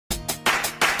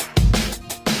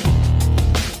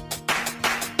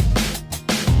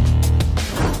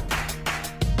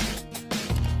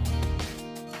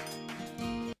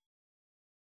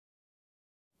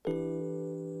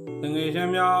နေချ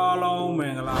င်းများလုံးမ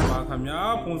င်္ဂလာပါခင်ဗျာ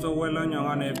ဖုန်ဆိုဝဲလမ်းညောင်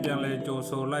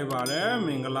ကနေပြန်လဲကြိုဆိုလိုက်ပါတယ်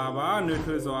မင်္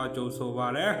ဂလာပါနှွေထွေးစွာကြို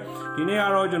ဆိုပါတယ်ဒီနေ့က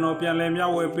တော့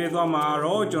ကျွန်တော်ပြန်လဲမြောက်ဝဲပေးသွား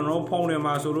မှာတော့ကျွန်တော်ဖု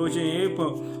န်းထဲမှာဆိုလို့ရှိ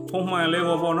ရင်ဖုန်းမှန်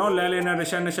လေးကိုပေါ့နော်လဲလေးနဲ့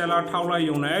တစ်ချက်လောက်ထောက်လိုက်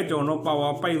ရုံနဲ့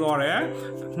ကျွန်တော်ပါဝါပိတ်သွားတယ်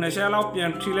နှစ်ချက်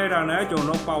လောက်ပြန်ထိလိုက်တာနဲ့ကျွန်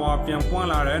တော်ပါဝါပြန်ပွ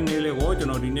င့်လာတဲ့နေ့လေးကိုကျွန်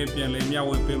တော်ဒီ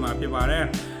နေ့ပြန်လဲမြောက်ဝဲပေးမှာဖြစ်ပါတယ်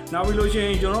နောက်ပြီးလို့ရှိ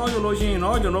ရင်ကျွန်တော်ဆိုလို့ရှိရင်เ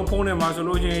นาะကျွန်တော်ဖုန်းထဲမှာ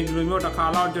ဆိုလို့ရှိရင်ဒီလိုမျိုးတစ်ခါ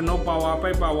လောက်ကျွန်တော်ပါဝါပိ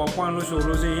တ်ပါဝါပွင့်လို့ဆို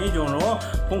လို့ရှိရင်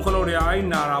ကျွန်တော်ဖုန်းခလို့တွေ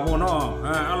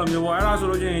အားကြီးနာတာပေါ့နော်အဲ့လိုမျိုးပေါ့အဲ့ဒါဆို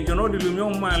လို့ရှိရင်ကျွန်တော်ဒီလို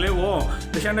မျိုးမှန်လေး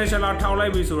ကိုတစ်ချက်လောက်ထောက်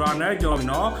လိုက်ပြီဆိုတာနဲ့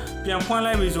ကျွန်တော်เนาะပြန်ဖွင့်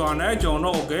လိုက်ပြီဆိုတာနဲ့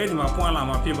ကျွန်တော်โอเคဒီမှာဖွ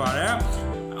င့်လာမှာဖြစ်ပါ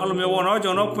တယ်အဲ့လိုမျိုးပေါ့နော်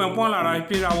ကျွန်တော်ပွင့်လာတာ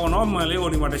ပြတာပေါ့နော်မှန်လေးကို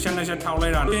ဒီမှာတစ်ချက်ထောက်လို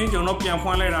က်တာ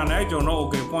ကျွန်တော်ပြန်ဖွင့်လိုက်တာနဲ့ကျွန်တော်โ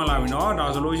อเคပွင့်လာပြီเนา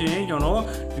ะဒါဆိုလို့ရှိရင်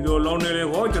ကျွန်တော်ဒီလိုလုံးနေ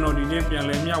လေးကိုကျွန်တော်ဒီနေ့ပြန်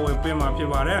လဲမျှဝေပေး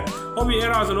မှာဖြစ်ပါတယ်ဟုတ်ပြီအဲ့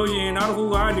ဒါဆိုလို့ရှိရင်နောက်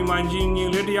တစ်ခုကဒီ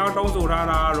မှာညီလေးတယောက်တောင်းဆိုထား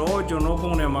တာတော့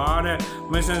ကျွန်တော်ဖုန်းထဲမှာတဲ့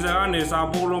Messenger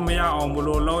ကနေစာပို့လို့မရအောင်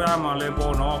ဘယ်လိုလုပ်ရမှာလဲ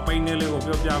ပေါ့နော်ပိတ်နေလေးကို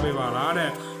ပြောပြပေးပါလား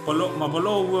တဲ့ဘလို့မဘ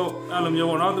လို့အဲ့လို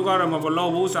မျိုးပေါ့နော်သူကတော့မဘ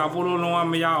လို့ဘူးစာပို့လို့လုံးဝ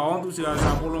မရအောင်သူစီက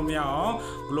စာပို့လို့မရ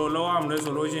အောင်ဘလို့လုပ်ရမလဲ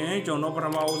ဆိုလို့ရှိရင်ကျွန်တော်ပထ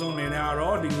မအဆုံးနေနဲ့က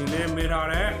တော့ဒီညီလေးမေး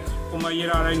ထားတဲ့ကိုမ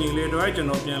ရေးထားတဲ့ညီလေးတွေကျွန်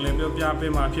တော်ပြန်လဲပြောပြ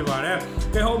ပေးမှာဖြစ်ပါ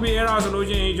တယ်ကဲဟုတ်ပြီအဲ့ဒါဆိုလို့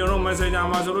ရှိရင်ကျွန်တော် Messenger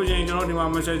မှာဆိုလို့ရှိရင်ကျွန်တော်ဒီမှာ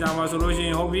Messenger မှာဆိုလို့ရှိရ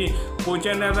င်ဟုတ်ပြီကိုကျ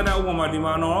န်တဲ့ဥ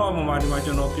ပမာဒီမှာနော်ဥပမာဒီ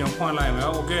မှာကျွန်တော်ပြန်ဖွင့်လိုက်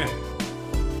မယ်โอเ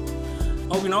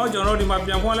คဟုတ်ပြီနော်ကျွန်တော်ဒီမှာပြ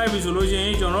န်ဖွင့်လိုက်ပြီဆိုလို့ရှိရ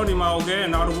င်ကျွန်တော်ဒီမှာโอเค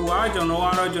နောက်တစ်ခုကကျွန်တော်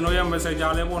ကတော့ကျွန်တော်ရဲ့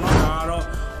Messenger လေးပေါ့နော်ဒါကတော့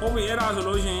ဟုတ်ပြီအဲ့ဒါ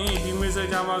ဆိုလို့ရှိရင်ဒီ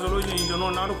Messenger မှာဆိုလို့ရှိရင်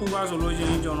ကျွန်တော်နောက်တစ်ခုကဆိုလို့ရှိ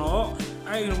ရင်ကျွန်တော်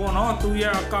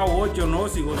အဲ့ဒီပေါ့နော်သူရဲ့အကောက်ကိုကျွန်တော်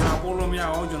စီကိုစာပို့လို့မ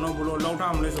ရအောင်ကျွန်တော်ဘယ်လိုလောက်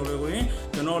ထားမလဲဆိုလို့ကို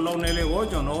ရင်ကျွန်တော်လုံးနေလေးကို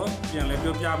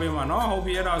ကျွန်တော်ပြန်လဲပြောပြပေး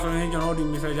မှာနော်ဟုတ်ပြီအဲ့ဒါဆိုရင်ကျွန်တော်ဒီ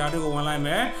Messenger တွေကိုဝင်လိုက်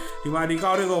မယ်ဒီမှာဒီ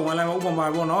ကောက်တွေကိုဝင်လိုက်မယ်ဥပမာ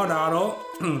ပေါ့နော်ဒါ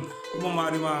ကတော့ဥ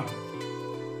ပမာဒီမှာ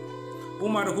ဥပ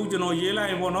မာတစ်ခုကျွန်တော်ရေးလိုက်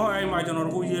ရင်ပေါ့နော်အဲ့မှာကျွန်တော်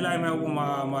တစ်ခုရေးလိုက်မယ်ဥပ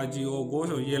မာမှာဂျီအိုကို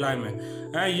ဆိုရေးလိုက်မယ်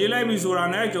ရေးလိုက်ပြီဆိုတာ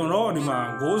နဲ့ကျွန်တော်ဒီ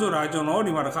မှာကိုဆိုတာကျွန်တော်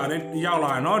ဒီမှာတစ်ခါတည်း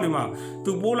ရောက်လာတယ်နော်ဒီ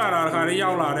မှာသူပိုးလာတာတစ်ခါတည်း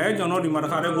ရောက်လာတယ်ကျွန်တော်ဒီမှာ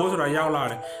တစ်ခါတည်းကိုဆိုတာရောက်လာ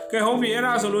တယ်ကဲဟုတ်ပြီ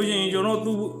အဲ့ဒါဆိုလို့ရှိရင်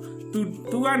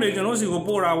ကျွန်တော်သူကနေကျွန်တော်စီကို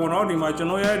ပို့တာပေါ့နော်ဒီမှာကျွန်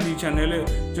တော်ရဲ့ဒီ channel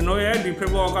လေးကျွန်တော်ရဲ့ဒီ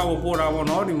Facebook အကောင့်ကိုပို့တာပေါ့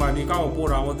နော်ဒီမှာဒီကောက်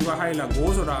ကိုပို့တာပေါ့သူကဟိုက်လာကို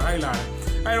ဆိုတာဟိုက်လာ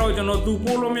တယ်အဲ့တော့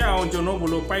ကျွန်တော်သူပို့လို့မရအောင်ကျွန်တော်ဘယ်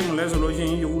လိုပိုက်မလဲဆိုလို့ရှိရ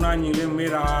င်ယူနာညီလေးမေး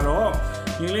တာတော့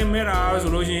ညီလေးမေးတာ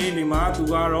ဆိုလို့ရှိရင်ဒီမှာသူ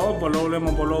ကတော့ဘလို့လဲ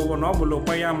မဘလို့ပေါ့နော်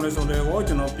ဘလို့ပိုက်ရမလဲဆိုတဲ့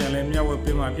ကိုကျွန်တော်ပြန်လဲ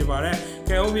မျှဝေပေးမှာဖြစ်ပါတယ်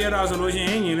ကဲဟုတ်ပြီအဲ့ဒါဆိုလို့ရှိ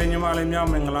ရင်ညီလေးညီမလေးမြောက်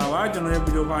မင်္ဂလာပါကျွန်တော်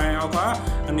ရဲ့ဗီဒီယိုဖိုင်အောက်ကအ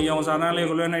နီအောင်စာတန်းလေး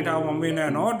ကိုလွှဲနိုင်တာဝင်ပေးနေ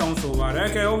နော်တောင်းဆိုပါတယ်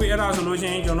ကဲဟုတ်ပြီအဲ့ဒါဆိုလို့ရှိ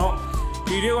ရင်ကျွန်တော်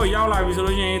ဒီလေးကိုရောက်လာပြီ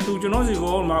ဆိုလို့ရှိရင်သူကျွန်တော်စီ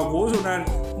ကိုမှာကိုဆို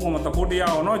တဲ့ဟိုမှာတပုတ်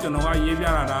တရားအောင်နော်ကျွန်တော်ကရေးပြ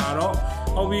တာဒါ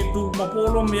ကတော့ဟုတ်ပြီသူ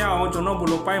မပိုးလို့မရအောင်ကျွန်တော်ဘယ်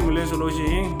လိုပိုက်မလဲဆိုလို့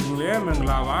ရှိရင်ဒီလေမင်္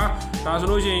ဂလာပါဒါဆို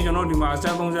လို့ရှိရင်ကျွန်တော်ဒီမှာအဆ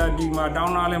က်30ဒီမှာတော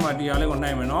င်းနာလေးမှာဒီဟာလေး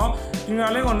ကိုနိုင်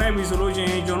မယ်နော်ဒီဟာလေးကိုနိုင်ပြီဆိုလို့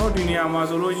ရှိရင်ကျွန်တော်ဒီနေရာမှာ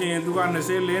ဆိုလို့ရှိရင်သူက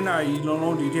24နာရီ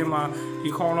လုံးဒီထဲ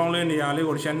မှာဒီခေါင်းလုံးလေးနေရာ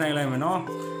လေးကိုတစ်ချက်နိုင်လိုက်မယ်နော်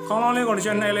ခေါင်းလုံးလေးကို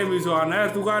တစ်ချက်နိုင်လိုက်ပြီဆိုတာနဲ့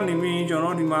သူကနေပြီးကျွန်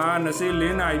တော်ဒီမှာ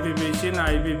24နာရီဖြစ်ဖြစ်7နာ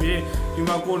ရီဖြစ်ဖြစ်ဒီ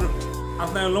မှာကို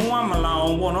အတန်လုံးဝမလာ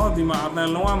အောင်ပေါ့နော်ဒီမှာအတန်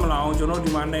လုံးဝမလာအောင်ကျွန်တော်ဒီ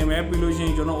မှာနိုင်မယ်ပြီးလို့ရှိ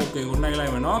ရင်ကျွန်တော် okay ကိုနိုင်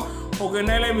လိုက်မယ်နော် okay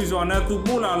နိုင်လိုက်ပြီဆိုတော့သူ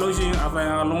ပို့လာလို့ရှိရင်အတန်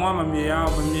လုံးဝမမြင်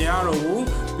ရတော့ဘူး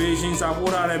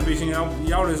ဘေးရှင်စာပို့ရတဲ့ဘေးရှင်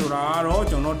ရောက်တယ်ဆိုတာကတော့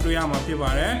ကျွန်တော်တွေ့ရ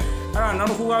မှာဖြစ်ပါတယ်အဲ့ဒါနောက်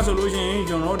တစ်ခုကဆိုလို့ရှိ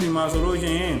ရင်ကျွန်တော်ဒီမှာဆိုလို့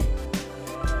ရှိရင်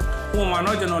ဥပမာ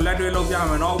တော့ကျွန်တော်လက်တွေ့လုပ်ပြ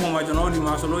မယ်နော်ဥပမာကျွန်တော်ဒီ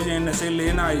မှာဆိုလို့ရှိရင်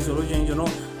24နာရီဆိုလို့ရှိရင်ကျွန်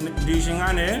တော်ဒီရှင်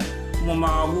ကနေဥ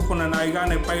ပမာအခု9နာရီ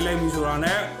ကနေပိုက်လိုက်ပြီ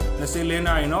ဆိုတာနဲ့24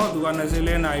နာရီเนาะသူက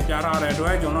24နာရီပြထားတဲ့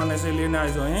အတွက်ကျွန်တော်24နာ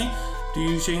ရီဆိုရင်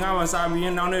ဒီချိန်ကမစားပြီး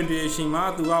ရင်နောက်နေ့ဒီအချိန်မှာ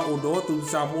သူကအို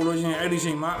တိုသူစာပို့လို့ရှိရင်အဲ့ဒီ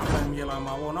ချိန်မှာအမှန်မြေလာ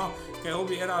မှာပေါ့เนา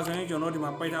ะကဲဟုတ်ပြီအဲ့ဒါဆိုရင်ကျွန်တော်ဒီ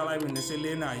မှာပိတ်ထားလိုက်ပြီ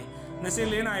24နာရီ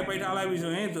24နာရီပိတ်ထားလိုက်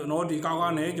ပြီဆိုရင်ကျွန်တော်ဒီကောက်က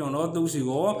နေကျွန်တော်သူ့စီ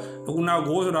ကိုအခု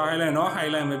နောက်ကိုဆိုတာဟိုက်လိုက်เนาะဟို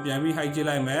က်လိုက်မယ်ပြန်ပြီးဟိုက်ကြည့်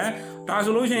လိုက်မယ်ဒါ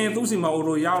ဆိုလို့ရှိရင်သူ့စီမှာအို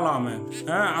တိုရောက်လာ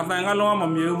မယ်အတန်ကလုံးဝမ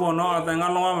မြင်ဘူးပေါ့เนาะအတန်က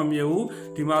လုံးဝမမြင်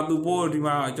ဘူးဒီမှာသူပို့ဒီ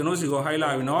မှာကျွန်တော်စီကိုဟိုက်လာ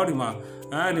ပြီเนาะဒီမှာ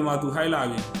ဒီမှာသူဟိုက်လာ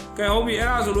ပြီကဲဟုတ်ပြီ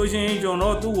အဲ့ဒါဆိုလို့ရှိရင်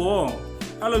ကျွန်တော်သူ့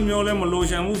ကိုအဲ့လိုမျိုးလဲမလို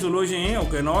ချင်ဘူးဆိုလို့ရှိရင်โอ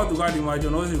เคเนาะသူကဒီမှာ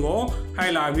ကျွန်တော်စီကို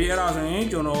ဟိုက်လာပြီအဲ့ဒါဆို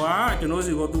ရင်ကျွန်တော်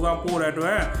စီကိုသူကပို့တဲ့အတွ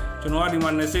က်ကျွန်တော်ကဒီမှာ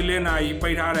24နာရီပိ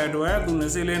တ်ထားတဲ့အတွက်သူ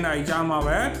24နာရီ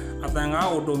ကြာမှပဲအတန်က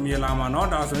အော်တိုမြေလာမှာเนา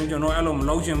ะဒါဆိုရင်ကျွန်တော်အဲ့လို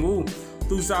မလုပ်ချင်ဘူး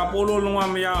သူစာပို့လို့လုံး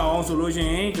ဝမရအောင်ဆိုလို့ရှိ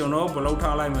ရင်ကျွန်တော်ဘလောက်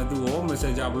ထားလိုက်မယ်သူ့ကို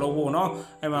Messenger ဘလောက်ဖို့เนาะ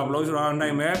အဲ့မှာဘလောက်ဆိုတာနို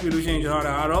င်မယ်ပြီးလို့ရှိရင်ကျွန်တော်ဒါ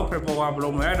ကတော့ Facebook ကဘ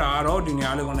လောက်မယ်ဒါ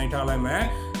ကတော့ဒီနေရာလေးကိုနိုင်ထားလိုက်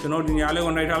မယ်ကျွန်တော်ဒီနေရာ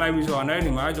လေးကိုနိုင်ထားလိုက်ပြီဆိုတာနဲ့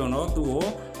ဒီမှာကျွန်တော်သူ့ကို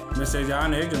Messenger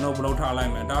နဲ့ကျွန်တော်ဘလောက်ထားလို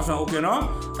က်မယ်ဒါဆို okay เนาะ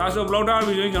ဒါဆိုဘလောက်ထား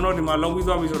ပြီဆိုရင်ကျွန်တော်ဒီမှာလောက်ပြီး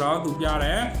သွားပြီဆိုတာကိုသူပြတ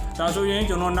ယ်ဒါဆိုရင်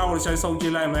ကျွန်တော်နောက်ကိုဆက်ဆုံးကြ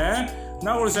ည့်လိုက်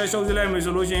မယ်နောက်ကိုဆက်ဆုံးကြည့်လိုက်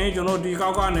မယ်ဆိုလို့ရှိရင်ကျွန်တော်ဒီကော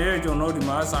က်ကနေကျွန်တော်ဒီ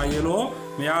မှာစာရေးလို့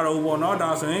မရတော့ဘူးပေါ့เนา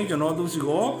ะဒါဆိုရင်ကျွန်တော်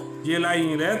သူ့စီကိုရေးလိုက်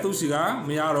ရင်လည်းသူ့စီကမ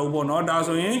ရတော့ဘူးပေါ့เนาะဒါ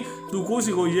ဆိုရင်သူ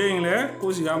ကိုစီကိုရေးရင်လည်း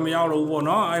ကိုစီကမရတော့ဘူးပေါ့เ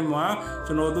นาะအဲ့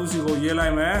မှာကျွန်တော်သူ့စီကိုရေးလို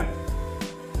က်မယ်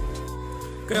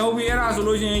ကဲဟုတ်ပြီအဲ့ဒါ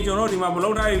ဆိုလို့ရှိရင်ကျွန်တော်ဒီမှာဘ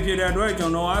လောက်ထားဖြစ်တဲ့အတွက်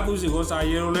ကျွန်တော်ကသူ့စီကိုစာ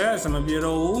ရေးလို့လည်းအဆင်မ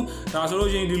ပြေတော့ဘူးဒါ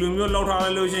ဆိုလို့ရှိရင်ဒီလိုမျိုးလောက်ထားလို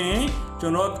က်လို့ရှိရင်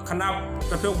ကျွန်တော်ခ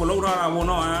ဏတစ်ဖြုတ်ဘလောက်ထားတာပေါ့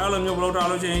နော်အဲ့လိုမျိုးဘလောက်ထား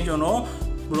လို့ရှိရင်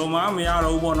ကျွန်တော်ဘလို့မှမရ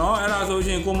တော့ဘူးပေါ့နော်အဲ့ဒါ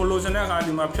ဆိုရှင်ကိုမလို့စတဲ့အခါ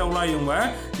ဒီမှာဖြောက်လိုက်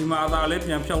ရုံပဲဒီမှာအသာလေး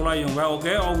ပြန်ဖြောက်လိုက်ရုံပဲโอเค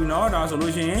ဟုတ်ပြီနော်ဒါဆို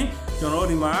လို့ရှိရင်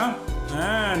ကျွန်တော်ဒီမှာ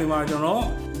ဒီမှာကျွန်တော်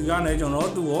ဒီကနေကျွန်တော်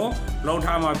သူ့ကို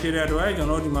လောက်ထားမှာဖြစ်တဲ့အတွက်ကျွန်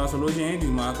တော်ဒီမှာဆိုလို့ရှိရင်ဒီ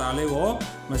မှာအသာလေးကို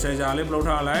messenger လေးပ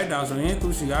လောက်ထားလိုက်ဒါဆို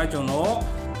ရင်သူ့စီကကျွန်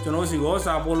တော်စီ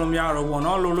ကိုစာပို့လို့မရတော့ဘူးเน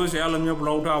าะလို့ရှိရင်အဲ့လိုမျိုးပ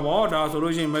လောက်ထားပေါ့ဒါ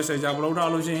ဆိုလို့ရှိရင် messenger ပလောက်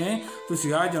ထားလို့ရှိ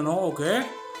ရင်သူစီကကျွန်တော်โอเ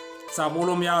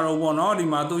คစာပို့လို့မရတော့ဘူးเนาะဒီ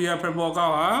မှာသူ့ရဲ့ preport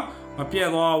ကမပြတ်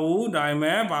သွား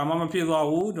ဘူးဒါပေမဲ့ဘာမှ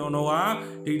မဖြစ်သွားဘူးကျွန်တော်က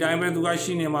ဒီတိုင်းပဲသူ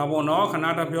ကရှိနေမှာပေါ့နော်ခ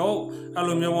ဏတစ်ဖြုတ်အဲ့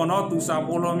လိုမျိုးပေါ့နော်သူစာ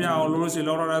ပို့လို့မရ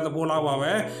အောင်လို့စီလောက်တော့တဲ့သဘောလောက်ပါ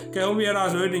ပဲကဲဟုတ်ပြီအဲ့ဒါ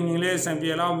ဆိုရင်ဒီညီ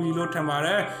လေးစံပြေလောက်ပြီလို့ထင်ပါတ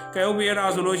ယ်ကဲဟုတ်ပြီအဲ့ဒါ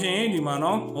ဆိုလို့ရှိရင်ဒီမှာ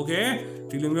နော်โอเค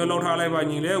ဒီလိုမျိုးလောက်ထား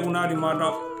လိုက်ပါညီလေးခုနဒီမှာ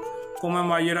တော့comment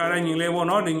မှာရေးထားတဲ့ညီ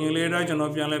လေးပေါ့နော်ဒီညီလေးတော့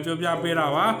ကျွန်တော်ပြန်လဲပြောပြပေးတာ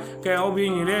ပါကဲဟုတ်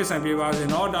ပြီညီလေးစံ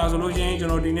ပြေပါစေနော်ဒါဆိုလို့ရှိရင်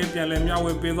ကျွန်တော်ဒီနေ့ပြန်လဲ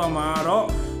မျှဝေပေးသွား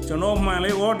မှာတော့ကျွန်တော်မှန်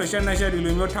လေးကို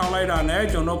တစ်ချက်နှစ်ချက်ဒီလိုမျိုးထောင်းလိုက်တာ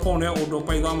နဲ့ကျွန်တော်ဖုန်းထဲ auto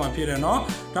ပိတ်သွားမှာဖြစ်တယ်เนาะ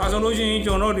ဒါဆိုလို့ရှိ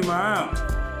ရင်ကျွန်တော်ဒီ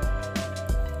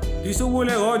မှာဒီsoftware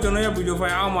လေးကိုကျွန်တော်ရဲ့ video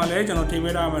file အောက်မှာလည်းကျွန်တော်ထ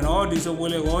ည့်ပေးထားမယ်เนาะဒီ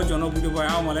software လေးကိုကျွန်တော် video file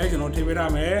အောက်မှာလည်းကျွန်တော်ထည့်ပေး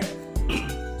ထားမယ်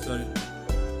sorry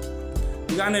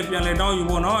ဒီကနေပြန်လဲတော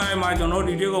င်းယူဖို့เนาะအဲ့မှာကျွန်တော်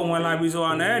ဒီတစ်ကိုဝင်လာပြီးဆို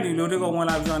တာနဲ့ဒီလိုတစ်ကို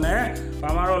ဝင်လာပြီးဆိုတာ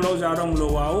နဲ့ဘာမှတော့လောက်ကြတော့မလို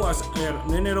ပါ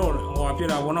ဘူးနည်းနည်းတော့ဟိုဖြစ်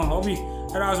တာပေါ့เนาะဟုတ်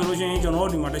ပြီအဲ့ဒါဆိုလို့ရှိရင်ကျွန်တော်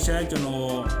ဒီမှာတစ်ချက်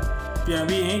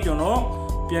ကျွန်တော်ပြန်ပြီးရင်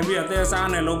ကျွန်တော်ပြန်ပြီးအသေးစား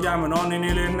နဲ့လုံးပြမယ်เนาะနည်း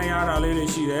နည်းလေး200တာလေးတွေ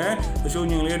ရှိတယ်တချို့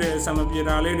ညင်လေးတွေအဆင်မ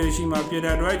ပြေတာလေးတွေရှိမှပြ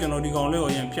တဲ့အတွက်ကျွန်တော်ဒီကောင်လေးကို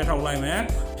ရင်ဖြတ်ထုတ်လိုက်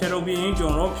မယ်ဖြတ်ထုတ်ပြီးရင်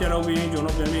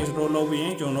ကျွန်တော်ပြန်ပြီးစတိုးလုပ်ပြီး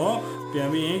ရင်ကျွန်တော်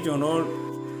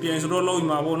ပြန်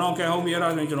စတိုးလုပ်ယူမှာပေါ့เนาะကဲဟုတ်ပြီအဲ့ဒါ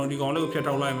ဆိုရင်ကျွန်တော်ဒီကောင်လေးကိုဖြတ်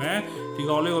ထုတ်လိုက်မယ်ဒီ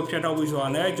ကောင်လေးကိုဖြတ်ထုတ်ပြီးဆိုတာ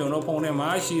နဲ့ကျွန်တော်ဖုန်းထဲမှာ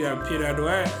ရှိတာဖြစ်တဲ့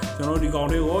အတွက်ကျွန်တော်ဒီ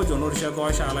ကောင်လေးကိုကျွန်တော်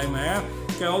တစ်ချက်သွားရှာလိုက်မယ်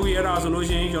ကဲဟုတ်ပြီအဲ့ဒါ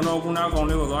ဆိုလို့ရှိရင်ကျွန်တော်ခုနကောင်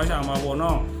လေးကိုသွားရှာမှာပေါ့เน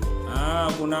าะ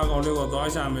ခုနကောင်လေးကိုသွား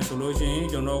ရှာမယ်ဆိုလို့ရှိ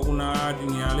ရင်ကျွန်တော်ခု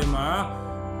နဒီနေရာလေး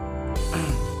မှာခ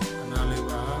ဏလေး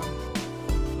ပါ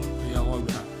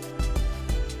ရောက်ပါဗျာ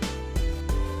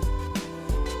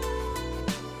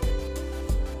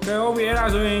ကဲဟုတ်ပြီအဲ့ဒါ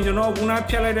ဆိုရင်ကျွန်တော်ခုန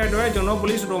ဖြတ်လိုက်တဲ့အတွက်ကျွန်တော်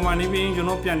police store မှာနေပြီးကျွန်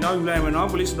တော်ပြန်တောင်းယူလိုက်မယ်เนาะ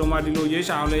police store မှာဒီလို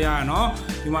ရေးရှာအောင်လေးရရเนาะ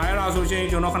ဒီမှာအဲ့ဒါဆိုရင်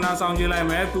ကျွန်တော်ခဏဆောင်ကြည့်လိုက်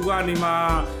မယ်သူကဒီ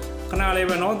မှာခဏလေး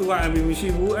ပဲเนาะသူက MB မရှိ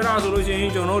ဘူးအဲ့ဒါဆိုလို့ရှိ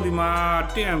ရင်ကျွန်တော်ဒီမှာ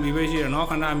 10MB ပဲရှိတယ်เนาะ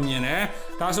ခဏမြင်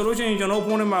တယ်ဒါဆိုလို့ရှိရင်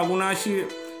ကျွန်တော်ဖုန်းထဲမှာခုန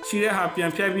ရှိတဲ့ဟာပြန်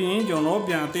ဖြတ်ပြီးရင်ကျွန်တော်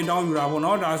ပြန်တင်တောင်းယူတာပေါ့เ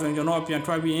นาะဒါဆိုရင်ကျွန်တော်ပြန်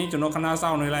ထွက်ပြီးရင်ကျွန်တော်ခဏ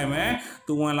စောင့်နေလိုက်မယ်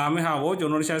သူဝင်လာမယ့်ဟာကို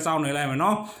ကျွန်တော်တစ်ချက်စောင့်နေလိုက်မယ်เน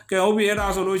าะကဲဟုတ်ပြီအဲ့ဒါ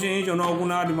ဆိုလို့ရှိရင်ကျွန်တော်ခု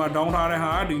နဒီမှာတောင်းထားတဲ့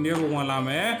ဟာဒီနေ့ကိုဝင်လာမ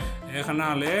ယ်ခဏ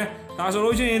လေးဒါဆို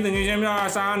လို့ရှိရင်တကယ်ချင်းများအ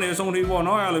စားနေဆုံးထိပေါ့เ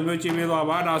นาะအဲ့လိုမျိုးကြည့်ပေးသွား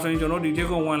ပါဒါဆိုရင်ကျွန်တော်ဒီတစ်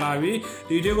ကိုဝင်လာ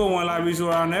ပြီဆို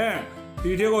တာ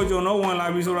နဲ့ဒီထဲကိုကျွန်တော်ဝင်လာ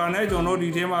ပြီဆိုတာနဲ့ကျွန်တော်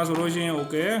ဒီထဲမှာဆိုလို့ရှိရင်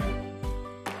okay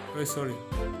sorry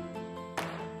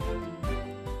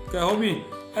ကဲဟုတ်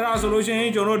ပြီအဲ့ဒါဆိုလို့ရှိ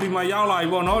ရင်ကျွန်တော်ဒီမှာရောက်လာ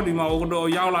ပြီပေါ့နော်ဒီမှာတော့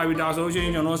ရောက်လာပြီဒါဆိုလို့ရှိ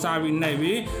ရင်ကျွန်တော်စပြီးနှိပ်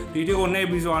ပြီဒီထဲကို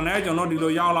နှိပ်ပြီးဆိုတာနဲ့ကျွန်တော်ဒီ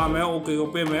လိုရောက်လာမယ် okay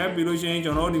ကိုပေးမယ်ပြီးလို့ရှိ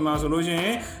ရင်ကျွန်တော်ဒီမှာဆိုလို့ရှိရ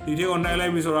င်ဒီထဲကိုနှိပ်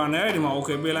လိုက်ပြီဆိုတာနဲ့ဒီမှာ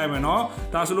okay ပေးလိုက်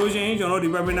မယ်နော်ဒါဆိုလို့ရှိရင်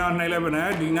ကျွန်တော်ဒီဘက်နှိပ်လိုက်ပါ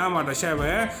နဲ့ဒီနားမှာတစ်ချက်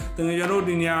ပဲတကယ်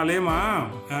ကျွန်တော်ဒီနေရာလေး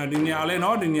မှာဒီနေရာလေး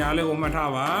နော်ဒီနေရာလေးကိုမှတ်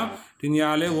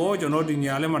ထားပါဒီနေရာလေးကိုကျွန်တော်ဒီနေ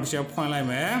ရာလေးမှာတစ်ချက်ဖွင့်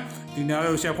လိုက်မယ်ဒီနေရာ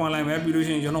လေးကိုချက်ဖွင့်လိုက်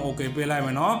မယ်ပြီးလို့ရှိရင်ကျွန်တော် okay ပေးလိုက်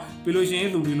မယ်เนาะပြီးလို့ရှိ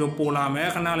ရင်သူဒီလိုပို့လာ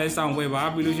မယ်ခဏလေးစောင့်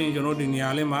ပေးပါပြီးလို့ရှိရင်ကျွန်တော်ဒီနေရာ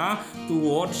လေးမှာ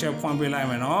သူ့ကိုတစ်ချက်ဖွင့်ပေးလိုက်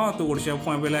မယ်เนาะသူ့ကိုတစ်ချက်ဖွ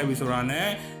င့်ပေးလိုက်ပြီဆိုတာနဲ့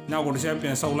နောက်ကို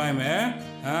တစ်ချက်ပြန်ဆုပ်လိုက်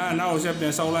မယ်နောက်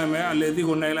တစ်ချက်ပြန်ဆုပ်လိုက်မယ်အလေ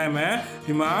သီးကိုနှိပ်လိုက်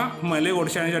မယ်ဒီမှာမှန်လေးကို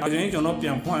တစ်ချက်ချင်း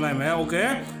ကျွန်တော်ပြန်ဖွင့်လိုက်မယ် okay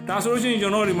ဒါဆိုလို့ရှိရင်ကျွ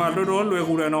န်တော်ဒီ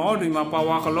မှာတော်တော်လွယ်ကူတယ်เนาะဒီမှာ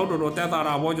power ခလုတ်တော်တော်တက်တာ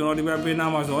တာပေါ့ကျွန်တော်ဒီဘက်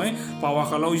ပေးနာမှာဆိုရင် power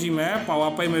ခလုတ်ရှိမယ် power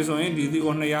ပိတ်မယ်ဆိုရင်ဒီသီး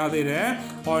ကို200သေးတယ်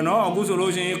ဟောနော်အခု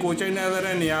ဆိုလို့ရှိရင်ကို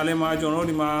ချိန်နေတဲ့နေရာလေးမှာ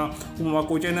ကျွန်တော်ဒီမှာဟိုမှာ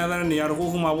ကိုချိန်နေတဲ့နေရာတခု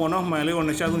ခုမှာပေါ့နော်မှန်လေးကို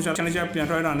2ချက်ပြန်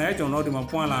ထွက်တာနဲ့ကျွန်တော်ဒီ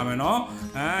မှာပွင့်လာ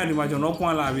မယ်နော်ဒီမှာ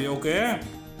ကျွန်တော်ပွင့်လာပြီ okay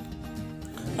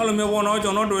အဲ့လို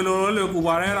မျိုးပေါ့နော်ကျွန်တော်တွေ့လို့ကူပါ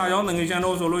တယ်အဲ့ဒါကြောင့်တ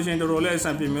ငယ်ချန်တို့ဆိုလို့ရှိရင်တော်တော်လေးအ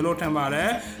ဆင်ပြေမျိုးလို့ထင်ပါ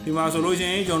တယ်ဒီမှာဆိုလို့ရှိ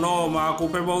ရင်ကျွန်တော်မှာကို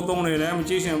Facebook သုံးနေတယ်မ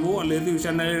ကြည့်ရှင်ဘူးအလေးသူချ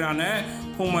က်နေရတာနဲ့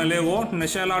ဖုန်းမှန်လေးကို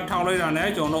2ချက်လောက်ထောက်လိုက်တာနဲ့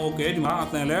ကျွန်တော် okay ဒီမှာအ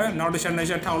သင်လဲနောက်တစ်ချက်2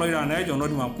ချက်ထောက်လိုက်တာနဲ့ကျွန်တော်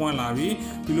ဒီမှာပွင့်လာ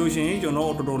ပြီပြီးလို့ရှိရင်ကျွန်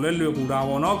တော်တော်တော်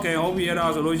လေးလွယ်ကူတာပေါ့နော်ကဲဟုတ်ပြီ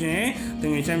အဲ့ဒါဆိုလို့ရှိရင်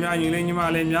တငယ်ချန်များညီလေးညီမ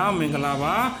လေးများမင်္ဂလာ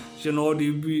ပါ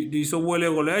ကျွန်တော်ဒီ software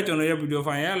လေးကိုလည်းကျွန်တော်ရဲ့ video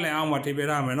file ရဲ့လက်အောက်မှာထည့်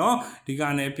ပေးရမယ်เนาะဒီက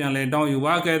နေပြန်လဲတောင်းယူ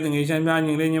ပါကဲတငယ်ချ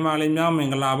င်းများညီလေးညီမလေးများ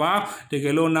မင်္ဂလာပါတ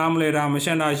ကယ်လို့နားမလဲတာမရှ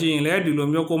င်းတာရှိရင်လည်းဒီလို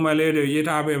မျိုး comment လေးတွေ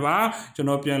ရေးထားပေးပါကျွန်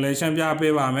တော်ပြန်လဲရှ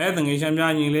င်းပြပေးပါမယ်တငယ်ချင်း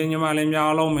များညီလေးညီမ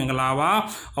လေးများအားလုံးမင်္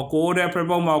ဂလာပါအကိုတဲ့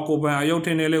Facebook မှာကိုပန်အယုတ်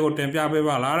ထင်းလေးကိုတင်ပြပေး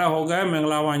ပါလားဟုတ်ကဲ့မင်္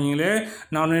ဂလာပါညီလေး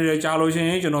နောက်နေ့တွေကြာလို့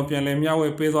ရှိရင်ကျွန်တော်ပြန်လဲမျှဝေ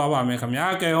ပေးသွားပါမယ်ခင်ဗျာ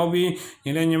ကဲဟုတ်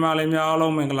ပြီညီလေးညီမလေးများ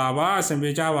အားလုံးမင်္ဂလာပါအဆင်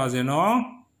ပြေကြပါစေเนาะ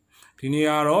ဒီနေ့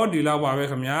ကတော့ဒီလောက်ပါပဲ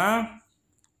ခင်ဗျာ